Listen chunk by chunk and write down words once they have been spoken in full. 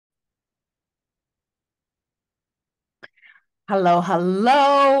Hello,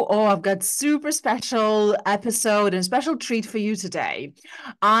 hello. Oh, I've got super special episode and special treat for you today.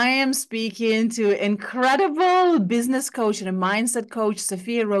 I am speaking to incredible business coach and a mindset coach,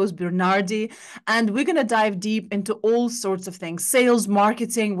 Sophia Rose Bernardi, and we're going to dive deep into all sorts of things, sales,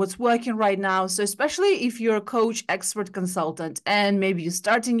 marketing, what's working right now. So especially if you're a coach, expert, consultant, and maybe you're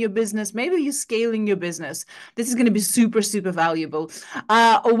starting your business, maybe you're scaling your business, this is going to be super, super valuable.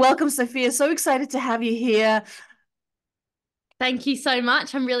 Welcome, Sophia. So excited to have you here. Thank you so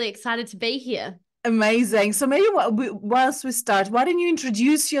much. I'm really excited to be here. Amazing. So maybe whilst we start, why don't you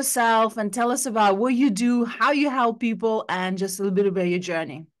introduce yourself and tell us about what you do, how you help people, and just a little bit about your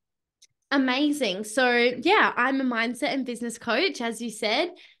journey. Amazing. So, yeah, I'm a mindset and business coach, as you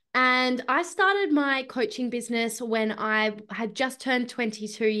said. And I started my coaching business when I had just turned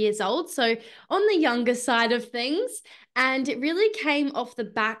 22 years old. So, on the younger side of things. And it really came off the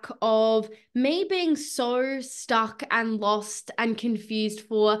back of me being so stuck and lost and confused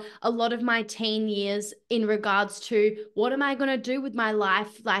for a lot of my teen years in regards to what am I going to do with my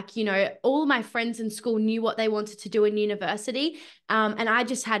life? Like, all of my friends in school knew what they wanted to do in university. And I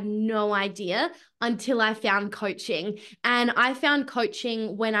just had no idea until I found coaching. And I found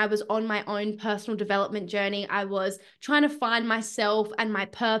coaching when I was on my own personal development journey. I was trying to find myself and my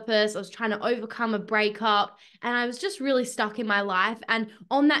purpose. I was trying to overcome a breakup. And I was just really stuck in my life. And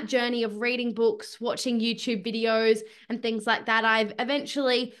on that journey of reading books, watching YouTube videos, and things like that, I've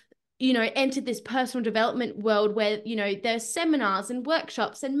eventually entered this personal development world where, there's seminars and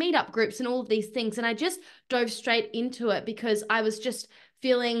workshops and meetup groups and all of these things. And I just dove straight into it because I was just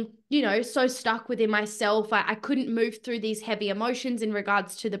feeling, so stuck within myself. I couldn't move through these heavy emotions in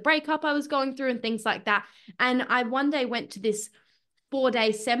regards to the breakup I was going through and things like that. And I one day went to this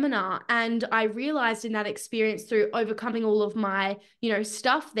 4-day seminar, and I realized in that experience through overcoming all of my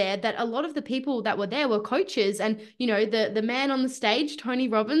stuff there, that a lot of the people that were there were coaches. And the man on the stage, Tony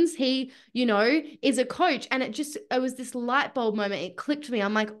Robbins, he is a coach. And it was this light bulb moment. It clicked to me.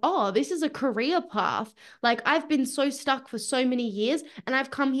 I'm like, oh, this is a career path. Like, I've been so stuck for so many years, and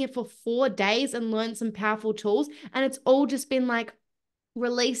I've come here for 4 days and learned some powerful tools, and it's all just been like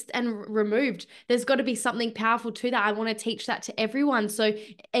released and removed. There's got to be something powerful to that. I want to teach that to everyone, so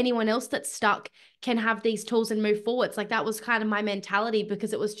anyone else that's stuck can have these tools and move forwards. Like, that was kind of my mentality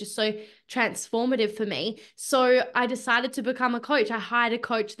because it was just so transformative for me. So I decided to become a coach. I hired a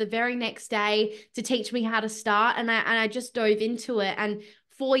coach the very next day to teach me how to start, and I just dove into it. And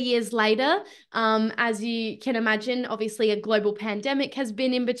 4 years later, as you can imagine, obviously a global pandemic has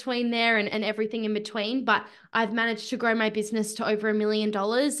been in between there, and everything in between. But I've managed to grow my business to over $1 million,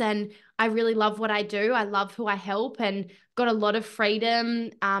 and I really love what I do. I love who I help, and got a lot of freedom,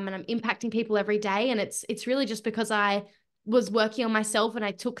 and I'm impacting people every day. And it's really just because I was working on myself, and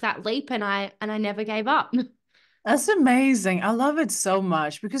I took that leap, and I never gave up. That's amazing. I love it so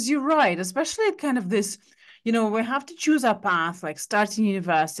much because you're right, especially at kind of this, we have to choose our path, like starting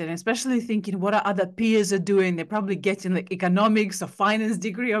university, and especially thinking what our other peers are doing. They're probably getting like economics or finance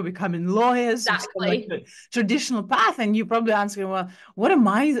degree or becoming lawyers, which is kind of like Exactly. the traditional path. And you're probably asking, well, what am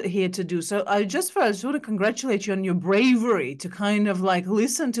I here to do? So I just first want to congratulate you on your bravery to kind of like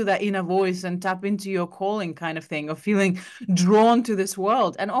listen to that inner voice and tap into your calling kind of thing of feeling drawn to this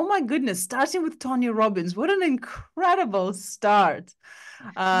world. And oh my goodness, starting with Tony Robbins, what an incredible start.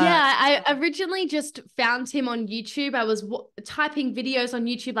 Uh, Yeah, I originally just found him on YouTube. I was typing videos on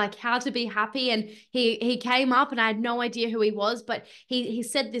YouTube like how to be happy, and he came up, and I had no idea who he was, but he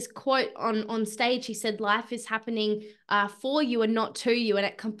said this quote on stage. He said, "Life is happening for you and not to you," and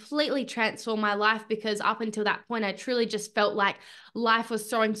it completely transformed my life because up until that point, I truly just felt like life was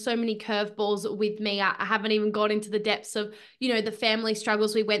throwing so many curveballs with me. I haven't even got into the depths of the family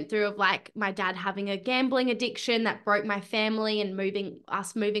struggles we went through, of like my dad having a gambling addiction that broke my family, and moving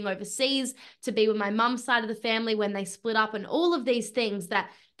overseas to be with my mum's side of the family when they split up, and all of these things that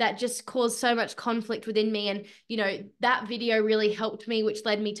just caused so much conflict within me. And that video really helped me, which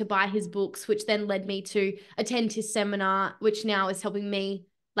led me to buy his books, which then led me to attend his seminar, which now is helping me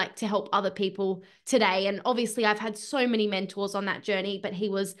like to help other people today. And obviously I've had so many mentors on that journey, but he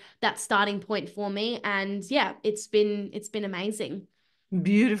was that starting point for me. And yeah, it's been amazing.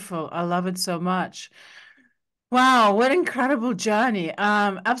 Beautiful. I love it so much. Wow, what incredible journey.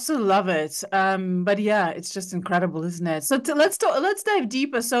 Absolutely love it. But yeah, it's just incredible, isn't it? So let's dive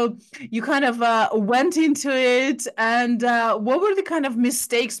deeper. So you kind of went into it, and what were the kind of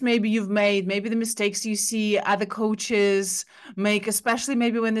mistakes maybe you've made? Maybe the mistakes you see other coaches make, especially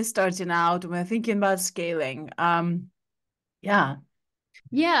maybe when they're starting out, when they're thinking about scaling. Yeah.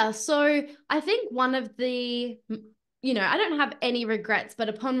 Yeah, so I think one of the I don't have any regrets, but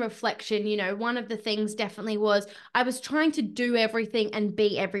upon reflection, one of the things definitely was I was trying to do everything and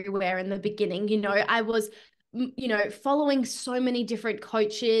be everywhere in the beginning. I was, following so many different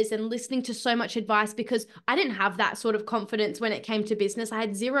coaches and listening to so much advice because I didn't have that sort of confidence when it came to business. I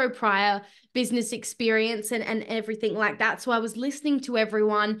had zero prior business experience and everything like that. So I was listening to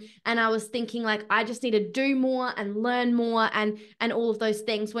everyone and I was thinking like, I just need to do more and learn more and all of those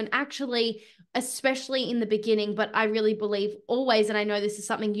things when actually, especially in the beginning, but I really believe always, and I know this is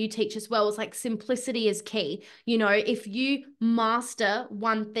something you teach as well, is like simplicity is key. If you master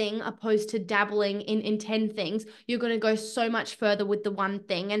one thing opposed to dabbling in 10 things, you're going to go so much further with the one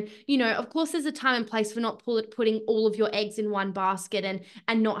thing. And, of course, there's a time and place for not putting all of your eggs in one basket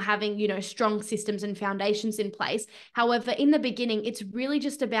and not having, strong systems and foundations in place. However, in the beginning, it's really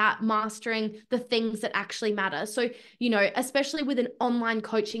just about mastering the things that actually matter. So, especially with an online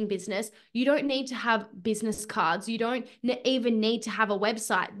coaching business, you don't need to have business cards. You don't even need to have a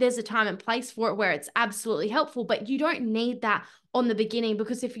website. There's a time and place for it where it's absolutely helpful, but you don't need that on the beginning,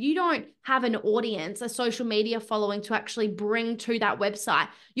 because if you don't have an audience, a social media following to actually bring to that website,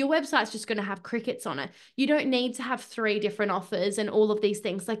 your website's just going to have crickets on it. You don't need to have 3 different offers and all of these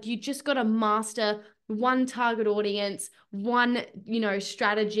things. Like, you just got to master one target audience, one,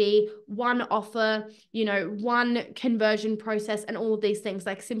 strategy, one offer, one conversion process, and all of these things.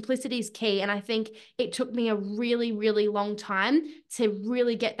 Like, simplicity is key. And I think it took me a really, really long time to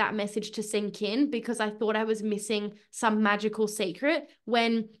really get that message to sink in, because I thought I was missing some magical secret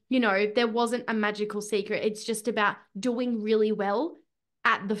when, there wasn't a magical secret. It's just about doing really well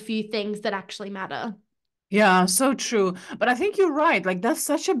at the few things that actually matter. Yeah, so true. But I think you're right. Like, that's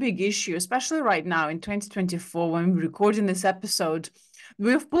such a big issue, especially right now in 2024 when we're recording this episode.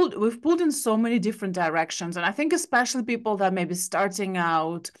 We've pulled in so many different directions. And I think especially people that may be starting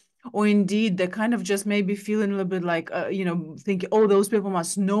out, or indeed they're kind of just maybe feeling a little bit like thinking, oh, those people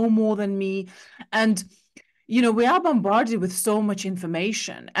must know more than me. And we are bombarded with so much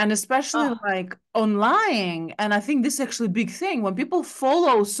information, and especially Oh, like online. And I think this is actually a big thing when people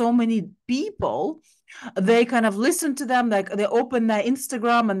follow so many people, they kind of listen to them, like they open their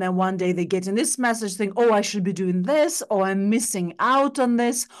Instagram and then one day they get in this message saying, oh, I should be doing this, or I'm missing out on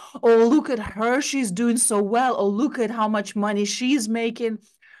this, or look at her, she's doing so well, or look at how much money she's making.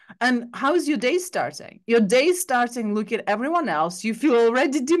 And how is your day starting? Your day starting, look at everyone else. You feel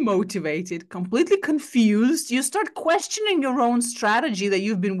already demotivated, completely confused. You start questioning your own strategy that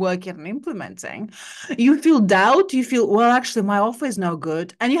you've been working and implementing. You feel doubt. You feel, well, actually, my offer is no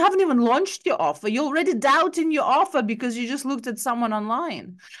good. And you haven't even launched your offer. You're already doubting your offer because you just looked at someone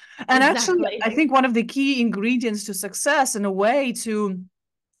online. And actually, I exactly. think one of the key ingredients to success, in a way, to,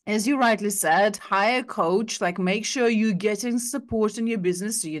 as you rightly said, hire a coach, like make sure you're getting support in your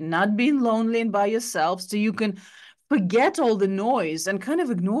business so you're not being lonely and by yourself, so you can forget all the noise and kind of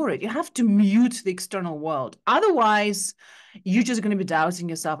ignore it. You have to mute the external world. Otherwise, you're just going to be doubting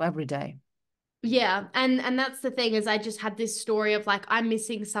yourself every day. Yeah, and that's the thing, is I just had this story of like, I'm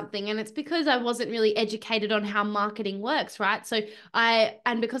missing something, and it's because I wasn't really educated on how marketing works, right? So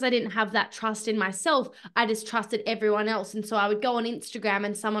because I didn't have that trust in myself, I just trusted everyone else. And so I would go on Instagram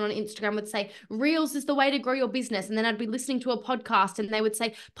and someone on Instagram would say Reels is the way to grow your business, and then I'd be listening to a podcast and they would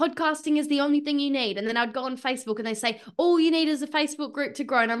say podcasting is the only thing you need, and then I'd go on Facebook and they say all you need is a Facebook group to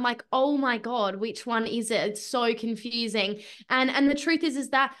grow, and I'm like, oh my God, which one is it? It's so confusing. And the truth is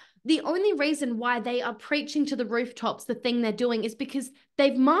that the only reason why they are preaching to the rooftops the thing they're doing is because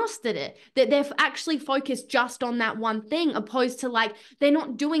they've mastered it, that they've actually focused just on that one thing, opposed to like, they're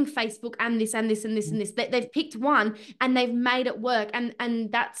not doing Facebook and this and this and this and this. They've picked one and they've made it work.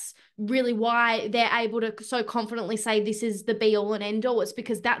 And that's really why they're able to so confidently say this is the be all and end all. It's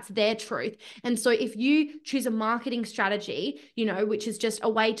because that's their truth. And so if you choose a marketing strategy, which is just a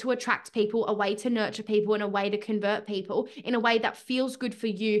way to attract people, a way to nurture people, and a way to convert people in a way that feels good for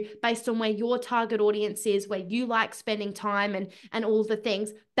you based on where your target audience is, where you like spending time and all the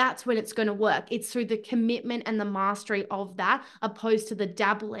things, that's when it's going to work. It's through the commitment and the mastery of that, opposed to the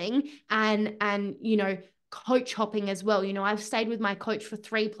dabbling and coach hopping as well. I've stayed with my coach for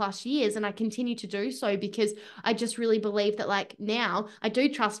 3+ years and I continue to do so because I just really believe that like now I do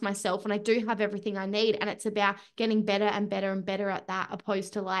trust myself and I do have everything I need, and it's about getting better and better and better at that,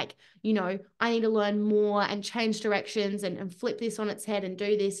 opposed to like, I need to learn more and change directions and flip this on its head and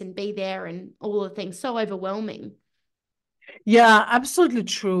do this and be there and all the things. So overwhelming. Yeah, absolutely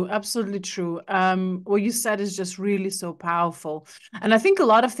true. Absolutely true. What you said is just really so powerful. And I think a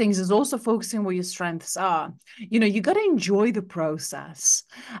lot of things is also focusing where your strengths are. You got to enjoy the process.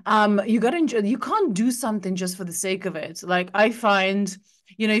 You got to enjoy, you can't do something just for the sake of it. Like I find,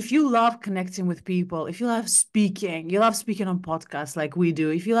 if you love connecting with people, if you love speaking on podcasts like we do,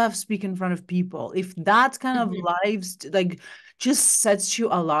 if you love speaking in front of people, if that kind of Mhm. lives like just sets you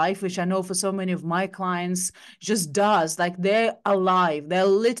alive, which I know for so many of my clients just does, like they're alive, they're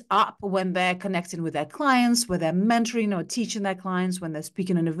lit up when they're connecting with their clients, when they're mentoring or teaching their clients, when they're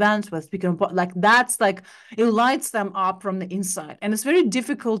speaking on events, when they're speaking on like that's like it lights them up from the inside. And it's very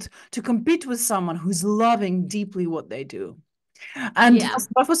difficult to compete with someone who's loving deeply what they do. And Yeah.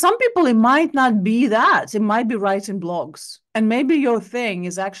 but for some people, it might not be that. It might be writing blogs. And maybe your thing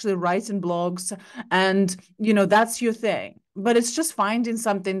is actually writing blogs and, that's your thing. But it's just finding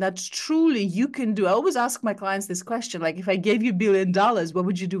something that truly you can do. I always ask my clients this question, like, if I gave you $1 billion, what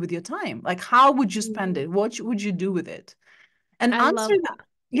would you do with your time? Like, how would you spend Mm. it? What would you do with it? And I love answering, that.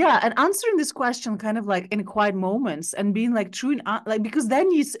 yeah, and answering this question kind of like in quiet moments and being like true, like, because then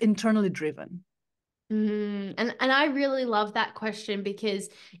it's internally driven. And I really love that question because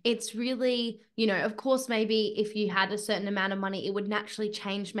it's really, of course, maybe if you had a certain amount of money, it would naturally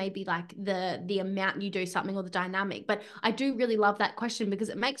change maybe like the amount you do something or the dynamic. But I do really love that question because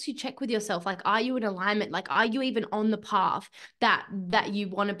it makes you check with yourself, like, are you in alignment? Like, are you even on the path that you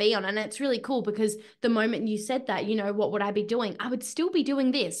want to be on? And it's really cool because the moment you said that, what would I be doing? I would still be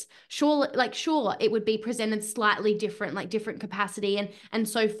doing this. Sure, it would be presented slightly different, like different capacity and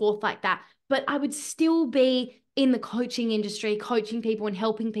so forth like that, but I would still be in the coaching industry, coaching people and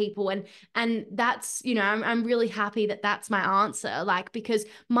helping people. And that's, I'm really happy that that's my answer. Like, because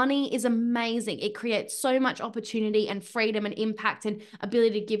money is amazing. It creates so much opportunity and freedom and impact and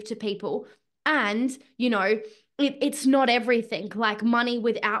ability to give to people. And, it's not everything. Like, money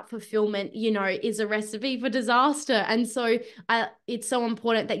without fulfillment, is a recipe for disaster. And so it's so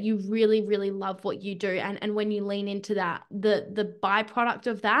important that you really, really love what you do. And when you lean into that, the byproduct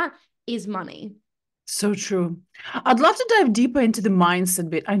of that is money. So true. I'd love to dive deeper into the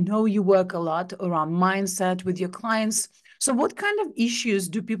mindset bit. I know you work a lot around mindset with your clients. So, what kind of issues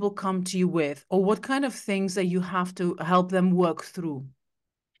do people come to you with, or what kind of things that you have to help them work through?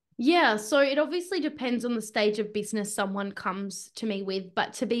 Yeah, so it obviously depends on the stage of business someone comes to me with,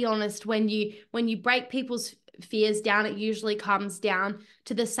 but to be honest, when you break people's fears down, it usually comes down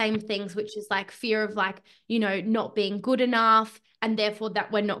to the same things, which is like fear of like, not being good enough and therefore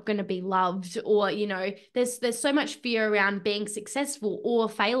that we're not going to be loved, or there's so much fear around being successful or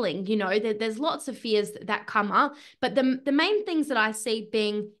failing. There's lots of fears that come up, but the main things that I see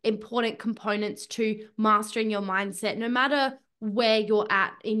being important components to mastering your mindset, no matter where you're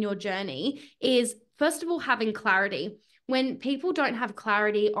at in your journey, is first of all having clarity. When people don't have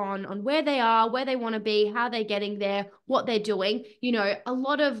clarity on where they are, where they want to be, how they're getting there, what they're doing, a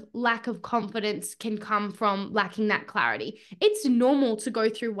lot of lack of confidence can come from lacking that clarity. It's normal to go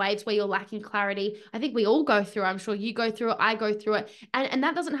through waves where you're lacking clarity. I think we all go through, I'm sure you go through it, I go through it. And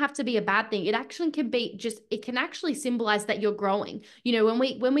that doesn't have to be a bad thing. It actually can be just, it can actually symbolize that you're growing. When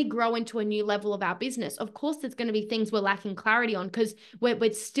we grow into a new level of our business, of course there's going to be things we're lacking clarity on because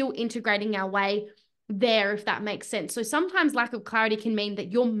we're still integrating our way there, if that makes sense. So sometimes lack of clarity can mean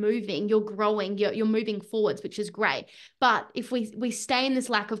that you're moving, you're growing, you're moving forwards, which is great. But if we stay in this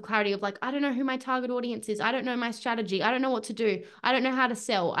lack of clarity of like, I don't know who my target audience is, I don't know my strategy, I don't know what to do, I don't know how to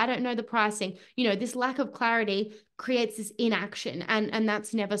sell, I don't know the pricing, this lack of clarity creates this inaction, and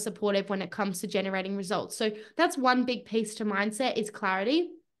that's never supportive when it comes to generating results. So that's one big piece to mindset, is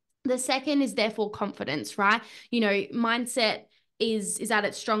clarity. The second is therefore confidence, right? Mindset is at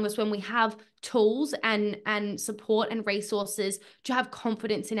its strongest when we have tools and support and resources to have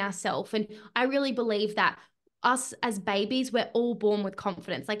confidence in ourselves. And I really believe that us as babies, we're all born with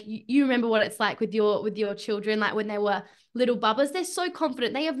confidence. Like you remember what it's like with your children, like when they were little bubbas, they're so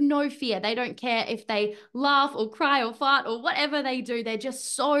confident. They have no fear. They don't care if they laugh or cry or fart or whatever they do. They're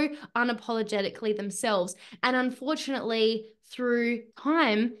just so unapologetically themselves. And unfortunately, through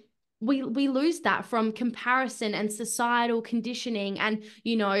time, we lose that from comparison and societal conditioning and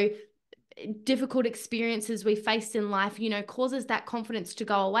difficult experiences we faced in life, causes that confidence to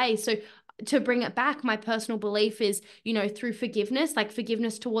go away. So to bring it back, my personal belief is, through forgiveness, like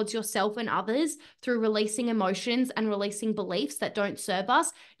forgiveness towards yourself and others, through releasing emotions and releasing beliefs that don't serve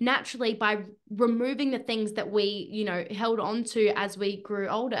us, naturally by removing the things that we, held on to as we grew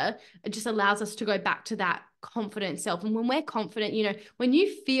older, it just allows us to go back to that confident self. And when we're confident, when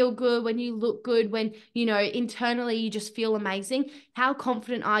you feel good, when you look good, when, internally you just feel amazing, how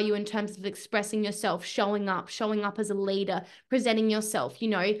confident are you in terms of expressing yourself, showing up as a leader, presenting yourself?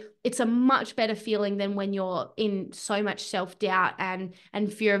 It's a much better feeling than when you're in so much self-doubt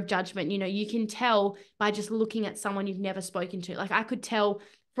and fear of judgment. You can tell by just looking at someone you've never spoken to. Like I could tell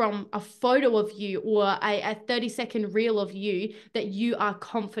from a photo of you or a 30-second reel of you that you are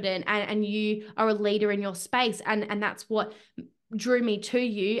confident and you are a leader in your space. And that's what drew me to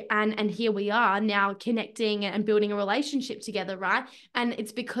you, and here we are now connecting and building a relationship together, right? And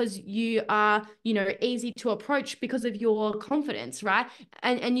it's because you are, easy to approach because of your confidence, right?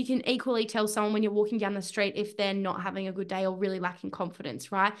 And you can equally tell someone when you're walking down the street if they're not having a good day or really lacking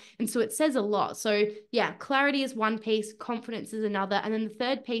confidence, right? And so it says a lot. So yeah, clarity is one piece, confidence is another, and then the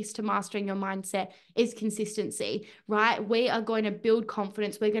third piece to mastering your mindset is consistency, right? We are going to build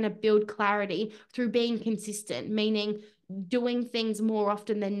confidence, we're going to build clarity through being consistent, meaning doing things more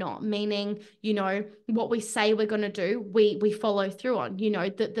often than not, meaning, what we say we're going to do, we follow through on.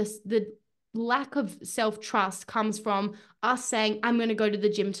 The lack of self-trust comes from us saying, I'm going to go to the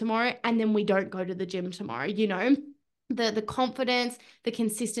gym tomorrow, and then we don't go to the gym tomorrow. The confidence, the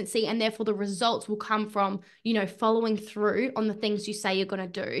consistency, and therefore the results will come from, following through on the things you say you're going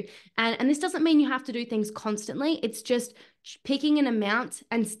to do. And this doesn't mean you have to do things constantly. It's just picking an amount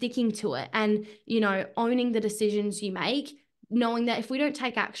and sticking to it, and, owning the decisions you make, knowing that if we don't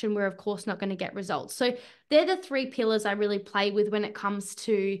take action, we're of course not going to get results. So they're the three pillars I really play with when it comes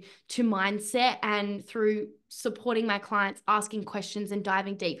to mindset. And through supporting my clients, asking questions and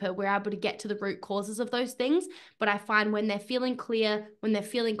diving deeper, we're able to get to the root causes of those things. But I find when they're feeling clear, when they're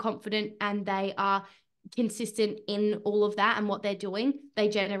feeling confident, and they are consistent in all of that and what they're doing, they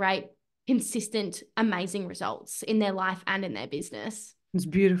generate consistent, amazing results in their life and in their business. It's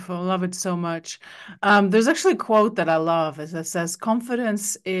beautiful. I love it so much. There's actually a quote that I love that says,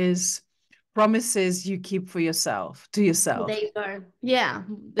 confidence is promises you keep for yourself, to Well, there yourself. you go. Yeah,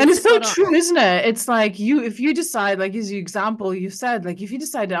 And it's it's so spot on. true, isn't it? It's like if you decide, like as your example, you said, like if you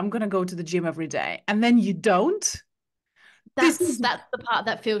decided I'm going to go to the gym every day and then you don't, this That's is that's the part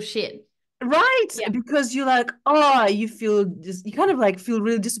that feels shit. right, Yeah. because you're like, oh, you kind of like feel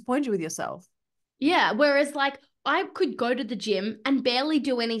really disappointed with yourself. Yeah. Whereas, like, I could go to the gym and barely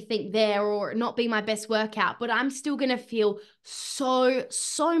do anything there or not be my best workout, but I'm still going to feel so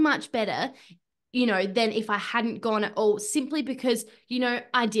much better, than if I hadn't gone at all, simply because,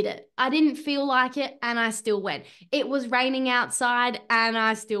 I did it. I didn't feel like it and I still went. It was raining outside and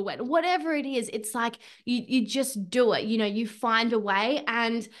I still went. Whatever it is, it's like you just do it. You find a way.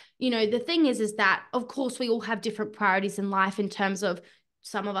 And, the thing is that, of course, we all have different priorities in life in terms of,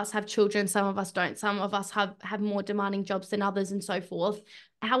 some of us have children, some of us don't, some of us have more demanding jobs than others, and so forth.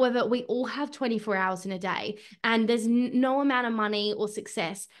 However, we all have 24 hours in a day, and there's no amount of money or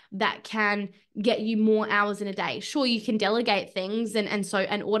success that can get you more hours in a day. Sure, you can delegate things and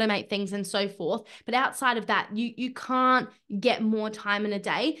automate things and so forth, but outside of that, you can't get more time in a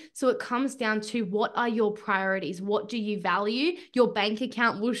day. So it comes down to, what are your priorities? What do you value? Your bank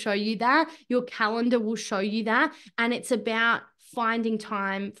account will show you that. Your calendar will show you that. And it's about finding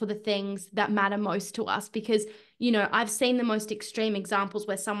time for the things that matter most to us, because I've seen the most extreme examples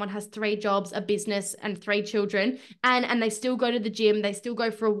where someone has 3 jobs, a business, and 3 children, and they still go to the gym, they still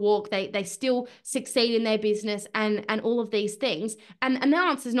go for a walk, they still succeed in their business, and all of these things. And the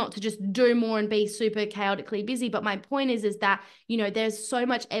answer is not to just do more and be super chaotically busy, but my point is that, there's so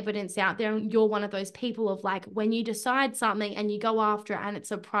much evidence out there, and you're one of those people of, like, when you decide something and you go after it and it's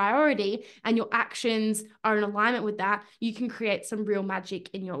a priority and your actions are in alignment with that, you can create some real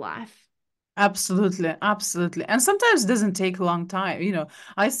magic in your life. Absolutely, absolutely. And sometimes it doesn't take a long time.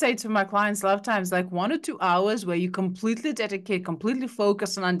 I say to my clients a lot of times, like 1 or 2 hours where you completely dedicate, completely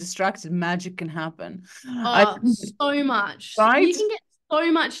focus and undistracted, magic can happen. I Oh, so much. right? You can get so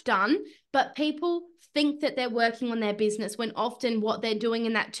much done, but people think that they're working on their business when often what they're doing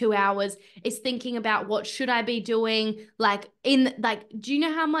in that 2 hours is thinking about, what should I be doing? Do you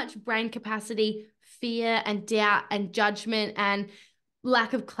know how much brain capacity fear and doubt and judgment and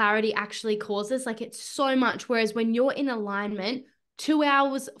lack of clarity actually causes? Like, it's so much. Whereas when you're in alignment, 2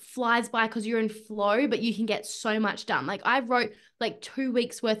 hours flies by because you're in flow, but you can get so much done. Like, I wrote like 2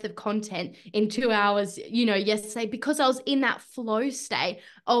 weeks worth of content in 2 hours, yesterday, because I was in that flow state.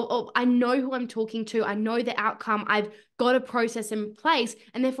 Oh, I know who I'm talking to. I know the outcome. I've got a process in place,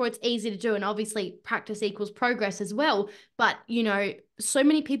 and therefore it's easy to do. And obviously practice equals progress as well. But, so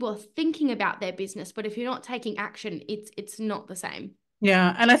many people are thinking about their business, but if you're not taking action, it's not the same.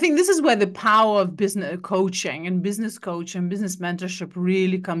 Yeah, and I think this is where the power of business coaching and business coach and business mentorship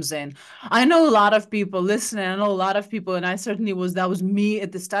really comes in. I know a lot of people listening, I know a lot of people, and I certainly that was me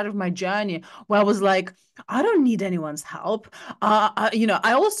at the start of my journey, where I was like, I don't need anyone's help. I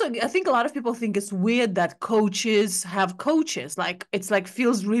think a lot of people think it's weird that coaches have coaches. Like, it's like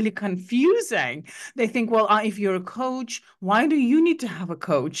feels really confusing. They think, well, if you're a coach, why do you need to have a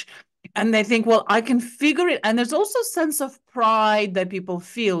coach? And they think, well, I can figure it. And there's also a sense of pride that people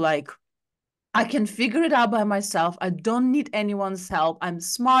feel like, I can figure it out by myself. I don't need anyone's help. I'm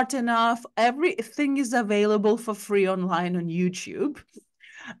smart enough. Everything is available for free online on YouTube.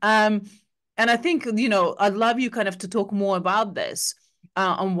 Um, and I think, I'd love you kind of to talk more about this,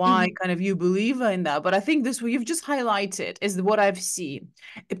 and why Mhm. kind of you believe in that. But I think this, what you've just highlighted, is what I've seen.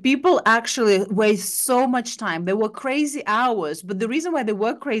 People actually waste so much time. They work crazy hours, but the reason why they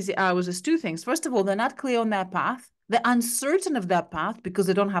work crazy hours is two things. First of all, they're not clear on their path. They're uncertain of that path because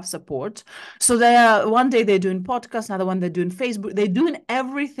they don't have support. So one day they're doing podcasts, another one they're doing Facebook. They're doing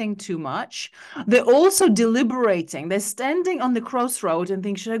everything too much. They're also deliberating. They're standing on the crossroad and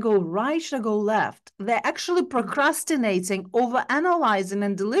think, should I go right? Should I go left? They're actually procrastinating, over analyzing,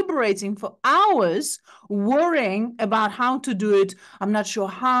 and deliberating for hours, worrying about how to do it. I'm not sure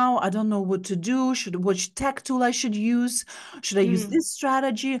how. I don't know what to do. Which tech tool I should use? Should I use Mm. this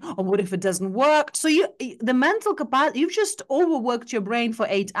strategy? Or what if it doesn't work? So the mental capacity, you've just overworked your brain for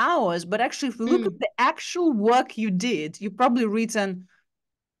 8 hours. But actually, if you look at Mm. the actual work you did, you've probably written,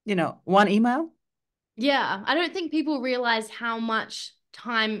 one email. Yeah, I don't think people realize how much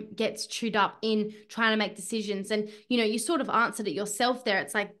time gets chewed up in trying to make decisions. And, you sort of answered it yourself there.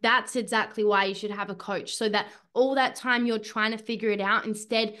 It's like, that's exactly why you should have a coach, so that all that time you're trying to figure it out,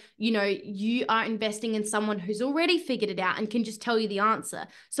 instead, you are investing in someone who's already figured it out and can just tell you the answer.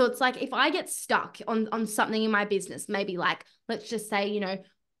 So it's like, if I get stuck on something in my business, maybe like, let's just say,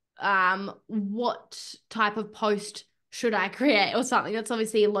 what type of post should I create or something? That's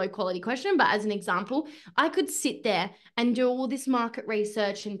obviously a low quality question, but as an example, I could sit there and do all this market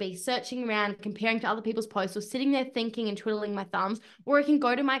research and be searching around, comparing to other people's posts, or sitting there thinking and twiddling my thumbs. Or I can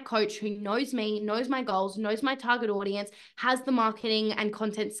go to my coach who knows me, knows my goals, knows my target audience, has the marketing and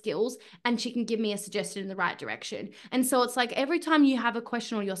content skills, and she can give me a suggestion in the right direction. And so it's like, every time you have a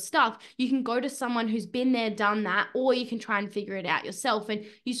question or you're stuck, you can go to someone who's been there, done that, or you can try and figure it out yourself. And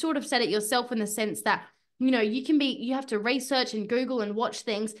you sort of said it yourself in the sense that, you have to research and Google and watch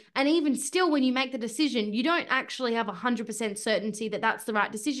things. And even still, when you make the decision, you don't actually have 100% certainty that that's the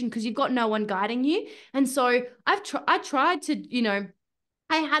right decision, because you've got no one guiding you. And so I tried to,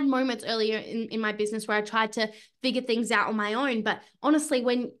 I had moments earlier in my business where I tried to figure things out on my own. But honestly,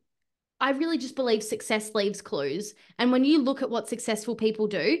 when I really just believe success leaves clues. And when you look at what successful people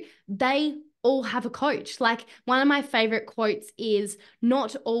do, they all have a coach. Like, one of my favorite quotes is,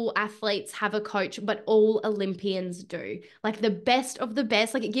 not all athletes have a coach, but all Olympians do. Like, the best of the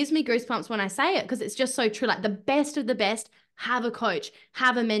best, like, it gives me goosebumps when I say it, because it's just so true. Like, the best of the best have a coach,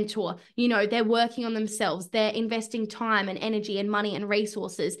 have a mentor. They're working on themselves. They're investing time and energy and money and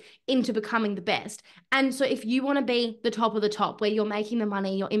resources into becoming the best. And so if you want to be the top of the top, where you're making the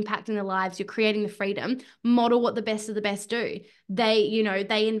money, you're impacting the lives, you're creating the freedom, model what the best of the best do. They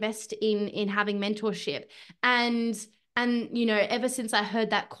invest in having mentorship. And ever since I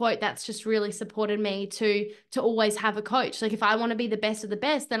heard that quote, that's just really supported me to always have a coach. Like, if I want to be the best of the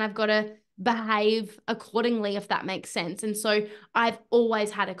best, then I've got to behave accordingly, if that makes sense. And so I've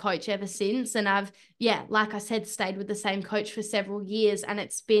always had a coach ever since. And I've, yeah, like I said, stayed with the same coach for several years. And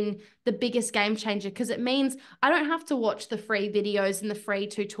it's been the biggest game changer, because it means I don't have to watch the free videos and the free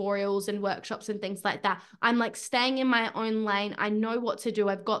tutorials and workshops and things like that. I'm like staying in my own lane. I know what to do.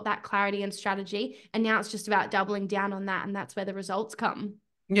 I've got that clarity and strategy. And now it's just about doubling down on that. And that's where the results come.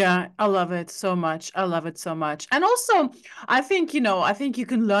 Yeah, I love it so much. I love it so much. And also, I think you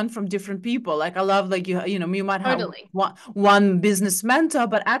can learn from different people. Like, I love, like, you might have Totally. one business mentor,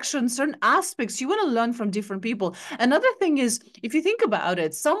 but actually in certain aspects, you want to learn from different people. Another thing is, if you think about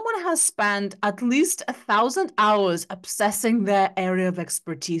it, someone has spent at least 1,000 hours obsessing their area of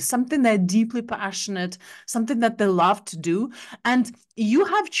expertise, something they're deeply passionate, something that they love to do. And you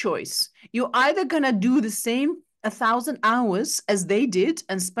have choice. You're either gonna do the same 1,000 hours as they did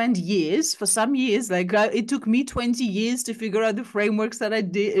and spend years. For some years, like, it took me 20 years to figure out the frameworks that I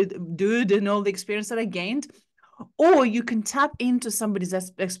did and all the experience that I gained. Or you can tap into somebody's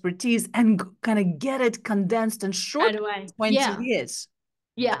expertise and kind of get it condensed and short Right away. 20 Yeah. years.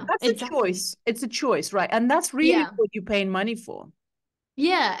 Yeah, That's a exactly. choice. It's a choice, right? And that's really Yeah. what you're paying money for.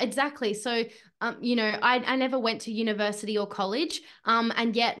 Yeah, exactly. So, I never went to university or college,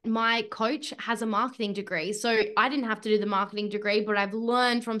 and yet my coach has a marketing degree. So I didn't have to do the marketing degree, but I've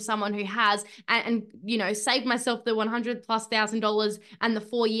learned from someone who has, and saved myself the 100 plus $1,000 and the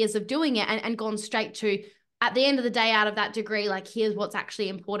 4 years of doing it, and gone straight to at the end of the day, out of that degree, like here's what's actually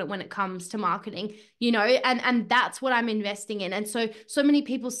important when it comes to marketing, you know, and that's what I'm investing in. And so many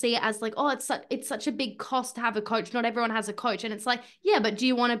people see it as like, oh, it's such a big cost to have a coach. Not everyone has a coach. And it's like, yeah, but do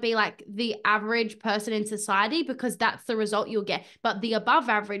you want to be like the average person in society? Because that's the result you'll get. But the above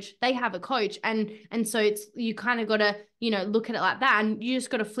average, they have a coach. And so it's, you kind of got to, you know, look at it like that. And you just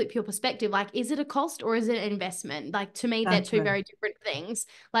got to flip your perspective. Like, is it a cost or is it an investment? Like, to me, they're two Exactly. very different things.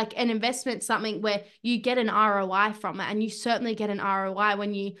 Like an investment, something where you get an ROI from it, and you certainly get an ROI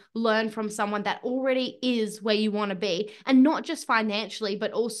when you learn from someone that already is where you want to be, and not just financially,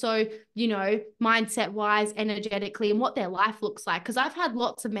 but also, you know, mindset wise, energetically, and what their life looks like. Because I've had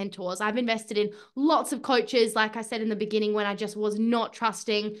lots of mentors, I've invested in lots of coaches, like I said in the beginning, when I just was not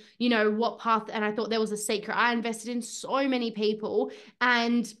trusting, you know, what path, and I thought there was a secret. I invested in so many people,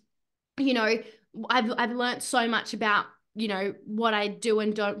 and you know, I've learned so much about, you know, what I do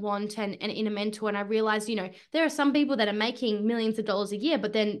and don't want, and in a mentor. And I realized, you know, there are some people that are making millions of dollars a year,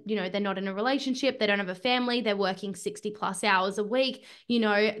 but then, you know, they're not in a relationship, they don't have a family, they're working 60 plus hours a week, you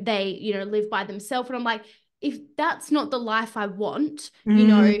know, they, you know, live by themselves. And I'm like, if that's not the life I want, you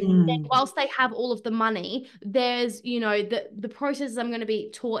know, then Mm. whilst they have all of the money, there's, you know, the processes I'm going to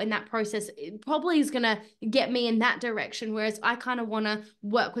be taught in that process, it probably is going to get me in that direction. Whereas I kind of want to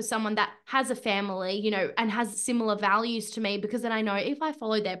work with someone that has a family, you know, and has similar values to me, because then I know if I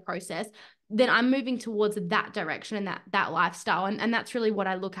follow their process, then I'm moving towards that direction and that lifestyle. And that's really what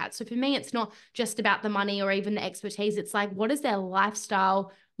I look at. So for me, it's not just about the money or even the expertise. It's like, what is their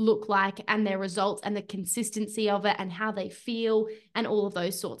lifestyle look like, and their results, and the consistency of it, and how they feel, and all of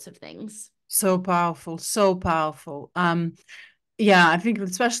those sorts of things. So powerful, so powerful. Yeah, I think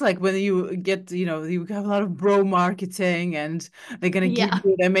especially like when you get, you know, you have a lot of bro marketing and they're going to give Yeah.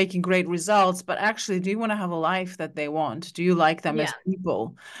 you, they're making great results, but actually, do you want to have a life that they want? Do you like them as Yeah.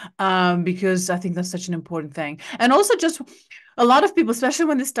 people? Because I think that's such an important thing. And also just a lot of people, especially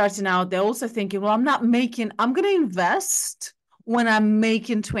when they're starting out, they're also thinking, well, I'm going to invest when I'm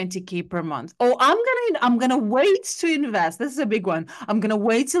making 20K per month. Oh, I'm gonna wait to invest. This is a big one. I'm gonna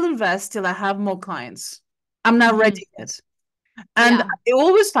wait till invest till I have more clients. I'm not Hmm. ready yet. And Yeah. it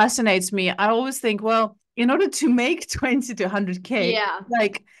always fascinates me. I always think, well, in order to make 20 to 100K, Yeah.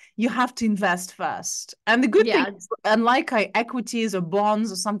 like you have to invest first. And the good thing Yeah. is, unlike equities or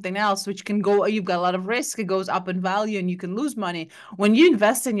bonds or something else, which can go, you've got a lot of risk, it goes up in value and you can lose money. When you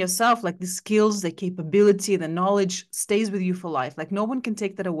invest in yourself, like the skills, the capability, the knowledge stays with you for life. Like no one can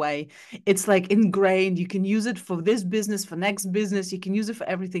take that away. It's like ingrained. You can use it for this business, for next business. You can use it for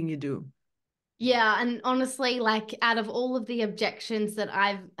everything you do. Yeah, and honestly, like out of all of the objections that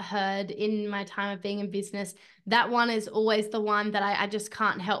I've heard in my time of being in business, that one is always the one that I just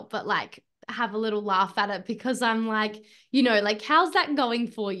can't help but like have a little laugh at it, because I'm like, you know, like how's that going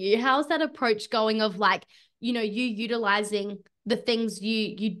for you? How's that approach going of like, you know, you utilizing the things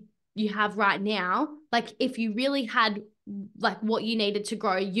you have right now? Like if you really had like what you needed to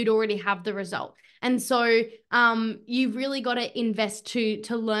grow, you'd already have the result. And so you've really got to invest to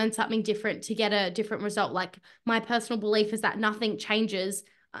learn something different to get a different result. Like my personal belief is that nothing changes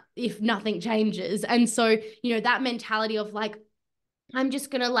if nothing changes. And so, you know, that mentality of like, I'm just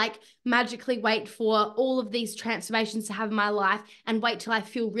going to like magically wait for all of these transformations to have in my life and wait till I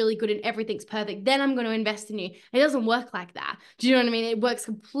feel really good and everything's perfect. Then I'm going to invest in you. It doesn't work like that. Do you know what I mean? It works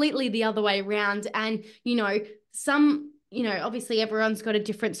completely the other way around. And, you know, you know, obviously everyone's got a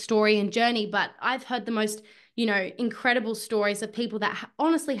different story and journey, but I've heard the most, you know, incredible stories of people that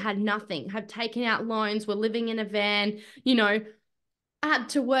honestly had nothing, had taken out loans, were living in a van, you know, had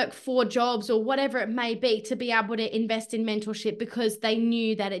to work 4 jobs or whatever it may be to be able to invest in mentorship, because they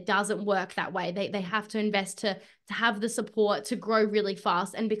knew that it doesn't work that way. They have to invest to have the support to grow really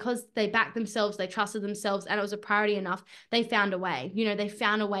fast. And because they backed themselves, they trusted themselves, and it was a priority enough, they found a way. You know, they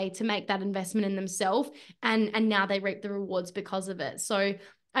found a way to make that investment in themselves, and now they reap the rewards because of it. So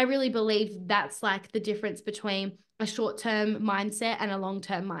I really believe that's like the difference between a short-term mindset and a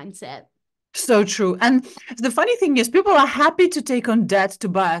long-term mindset. So true. And the funny thing is, people are happy to take on debt to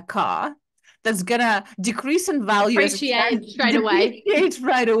buy a car that's gonna decrease in value as it Appreciate straight away. depreciate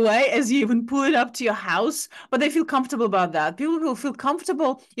right away as you even pull it up to your house, but they feel comfortable about that. People who feel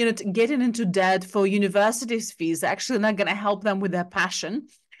comfortable, you know, getting into debt for university's fees are actually not gonna help them with their passion.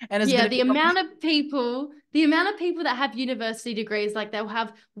 And it's Yeah, gonna the be amount of people the amount of people that have university degrees, like they'll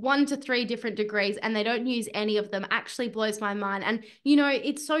have 1 to 3 different degrees and they don't use any of them, actually blows my mind. And,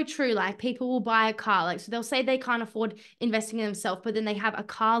 it's so true. Like people will buy a car, like, so they'll say they can't afford investing in themselves, but then they have a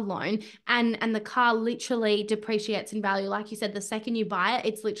car loan and the car literally depreciates in value. Like you said, the second you buy it,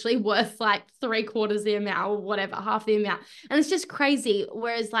 it's literally worth like 3/4 the amount or whatever, half the amount. And it's just crazy.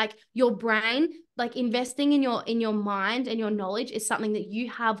 Whereas like your brain, like investing in your mind and your knowledge is something that you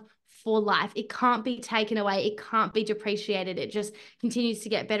have for life. It can't be taken away. It can't be depreciated. It just continues to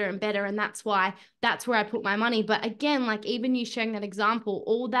get better and better. And that's why that's where I put my money. But again, like even you sharing that example,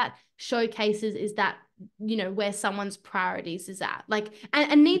 all that showcases is that where someone's priorities is at, like,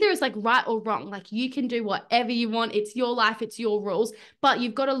 and neither is like right or wrong. Like you can do whatever you want. It's your life, it's your rules, but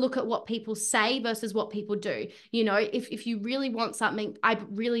you've got to look at what people say versus what people do. If you really want something, I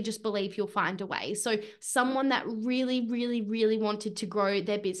really just believe you'll find a way. So someone that really, really, really wanted to grow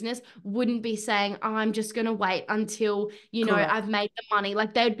their business wouldn't be saying, oh, I'm just going to wait until, Correct. I've made the money.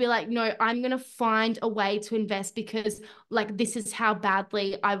 Like they'd be like, no, I'm going to find a way to invest because like this is how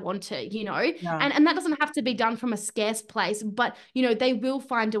badly I want it, Yeah. and that doesn't have to be done from a scarce place, but they will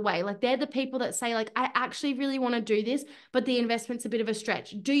find a way. Like they're the people that say like, I actually really want to do this, but the investment's a bit of a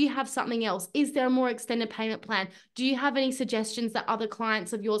stretch. Do you have something else? Is there a more extended payment plan? Do you have any suggestions that other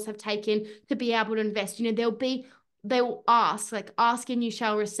clients of yours have taken to be able to invest? They'll ask, like ask and you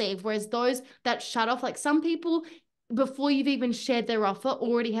shall receive. Whereas those that shut off, like some people before you've even shared their offer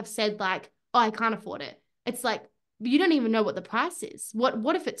already have said like, oh, I can't afford it. It's like, you don't even know what the price is.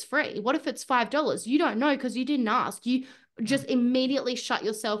 What if it's free? What if it's $5? You don't know because you didn't ask. You just immediately shut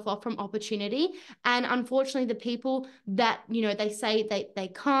yourself off from opportunity. And unfortunately, the people that, they say they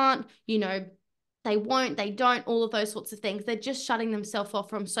can't, they won't, they don't, all of those sorts of things. They're just shutting themselves off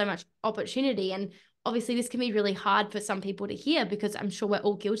from so much opportunity. And obviously, this can be really hard for some people to hear because I'm sure we're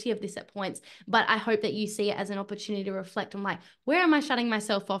all guilty of this at points. But I hope that you see it as an opportunity to reflect on like, where am I shutting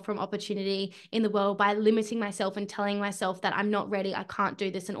myself off from opportunity in the world by limiting myself and telling myself that I'm not ready, I can't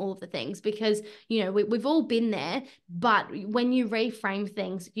do this, and all of the things. Because, we've all been there. But when you reframe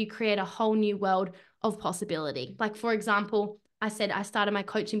things, you create a whole new world of possibility. Like, for example, I said I started my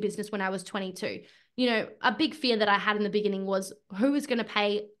coaching business when I was 22. A big fear that I had in the beginning was who is going to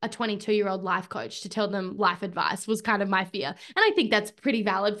pay a 22-year-old life coach to tell them life advice was kind of my fear. And I think that's pretty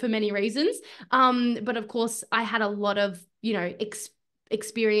valid for many reasons. But of course, I had a lot of,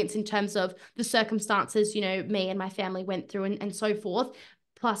 experience in terms of the circumstances, me and my family went through and so forth,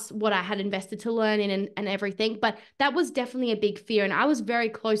 plus what I had invested to learn in and everything. But that was definitely a big fear. And I was very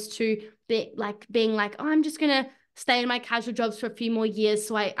close to being like, oh, I'm just going to stay in my casual jobs for a few more years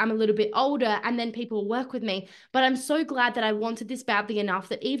so I'm a little bit older and then people will work with me. But I'm so glad that I wanted this badly enough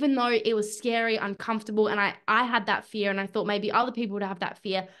that even though it was scary, uncomfortable, and I had that fear and I thought maybe other people would have that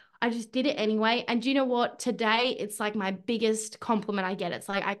fear, I just did it anyway. And do you know what? Today, it's like my biggest compliment I get. It's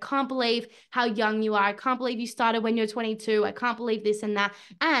like, I can't believe how young you are. I can't believe you started when you're 22. I can't believe this and that.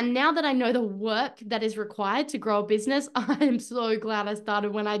 And now that I know the work that is required to grow a business, I am so glad I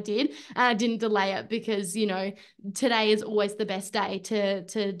started when I did and I didn't delay it because, today is always the best day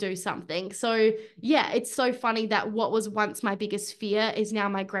to do something. So yeah, it's so funny that what was once my biggest fear is now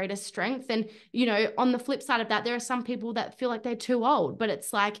my greatest strength. And on the flip side of that, there are some people that feel like they're too old, but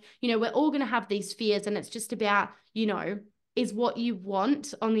it's like, we're all going to have these fears, and it's just about, is what you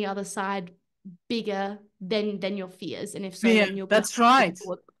want on the other side bigger than your fears? And if so, Yeah, then you'll be that's right.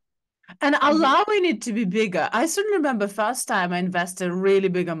 towards. And And allowing it to be bigger. I still remember first time I invested a really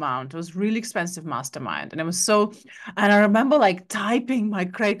big amount. It was really expensive mastermind. And it was so, and I remember like typing my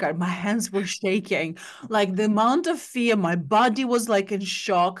credit card, my hands were shaking, like the amount of fear, my body was like in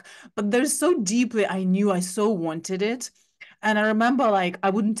shock, but there's so deeply, I knew I so wanted it. And I remember like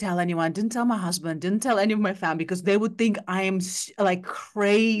I wouldn't tell anyone, didn't tell my husband, didn't tell any of my family because they would think I am like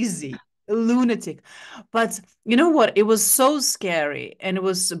crazy, lunatic. But you know what? It was so scary and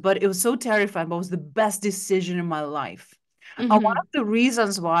but it was so terrifying, but it was the best decision in my life. One of mm-hmm, the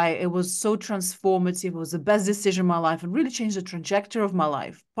reasons why it was so transformative, it was the best decision in my life and really changed the trajectory of my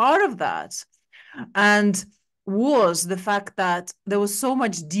life. Part of that and was the fact that there was so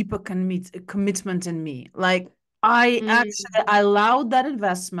much deeper commitment in me. Like I allowed that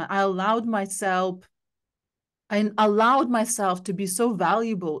investment. I allowed myself to be so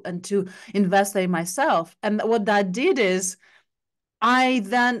valuable and to invest in myself. And what that did is I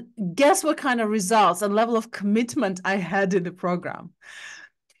then guess what kind of results and level of commitment I had in the program.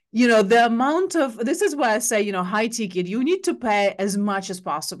 the amount of, this is why I say, high ticket, you need to pay as much as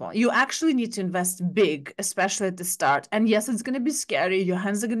possible. You actually need to invest big, especially at the start. And yes, it's going to be scary. Your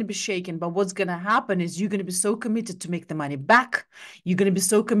hands are going to be shaking. But what's going to happen is you're going to be so committed to make the money back. You're going to be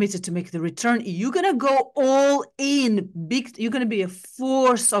so committed to make the return. You're going to go all in big. You're going to be a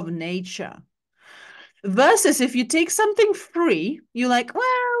force of nature. Versus if you take something free, you're like, well,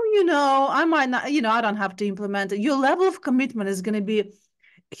 I might not, I don't have to implement it. Your level of commitment is going to be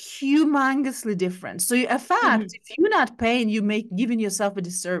humongously different. So in fact, Mhm. if you're not paying, you make giving yourself a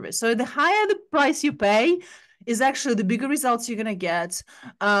disservice. So the higher the price you pay is actually the bigger results you're gonna get,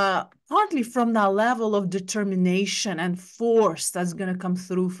 partly from that level of determination and force that's gonna come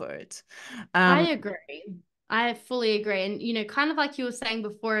through for it. I Um, agree. I fully agree. And kind of like you were saying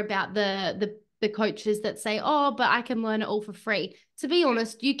before about the coaches that say, "Oh, but I can learn it all for free." To be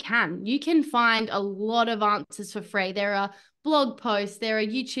honest, you can. You can find a lot of answers for free. There are blog posts, there are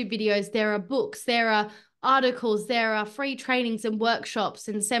YouTube videos, there are books, there are articles, there are free trainings and workshops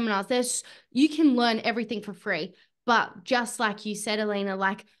and seminars. You can learn everything for free. But just like you said, Alina,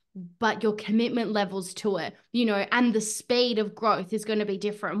 like but your commitment levels to it, and the speed of growth is going to be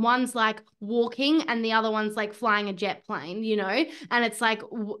different. One's like walking and the other one's like flying a jet plane, and it's like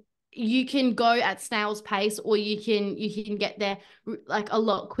you can go at snail's pace, or you can get there like a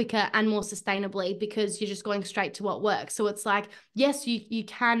lot quicker and more sustainably because you're just going straight to what works. So it's like, yes, you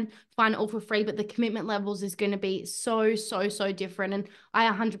can find it all for free, but the commitment levels is going to be so different. And I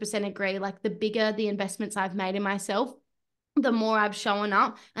 100% agree. Like the bigger the investments I've made in myself, the more I've shown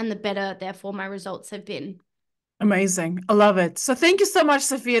up and the better, therefore, my results have been. Amazing. I love it. So thank you so much,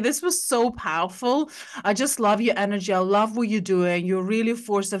 Sophia. This was so powerful. I just love your energy. I love what you're doing. You're really a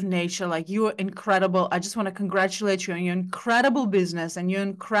force of nature. Like you are incredible. I just want to congratulate you on your incredible business and your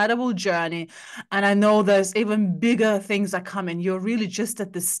incredible journey. And I know there's even bigger things are coming. You're really just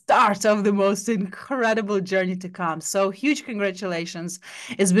at the start of the most incredible journey to come. So huge congratulations.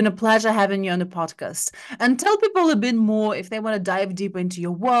 It's been a pleasure having you on the podcast. And tell people a bit more if they want to dive deeper into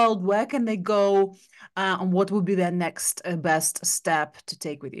your world, where can they go? And what would be their next best step to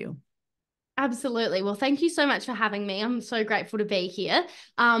take with you? Absolutely. Well, thank you so much for having me. I'm so grateful to be here.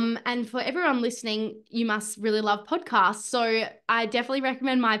 And for everyone listening, you must really love podcasts. So I definitely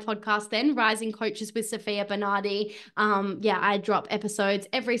recommend my podcast then, Rising Coaches with Sophia Bernardi. Yeah, I drop episodes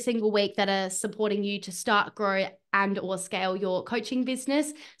every single week that are supporting you to start, grow, and or scale your coaching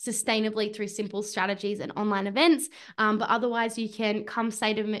business sustainably through simple strategies and online events. But otherwise, you can come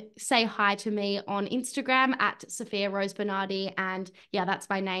say hi to me on Instagram at Sophia Rose Bernardi. And yeah, that's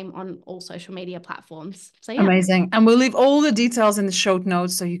my name on all social media platforms. So yeah, Amazing. And we'll leave all the details in the show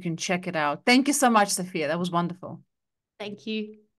notes so you can check it out. Thank you so much, Sophia. That was wonderful. thank you.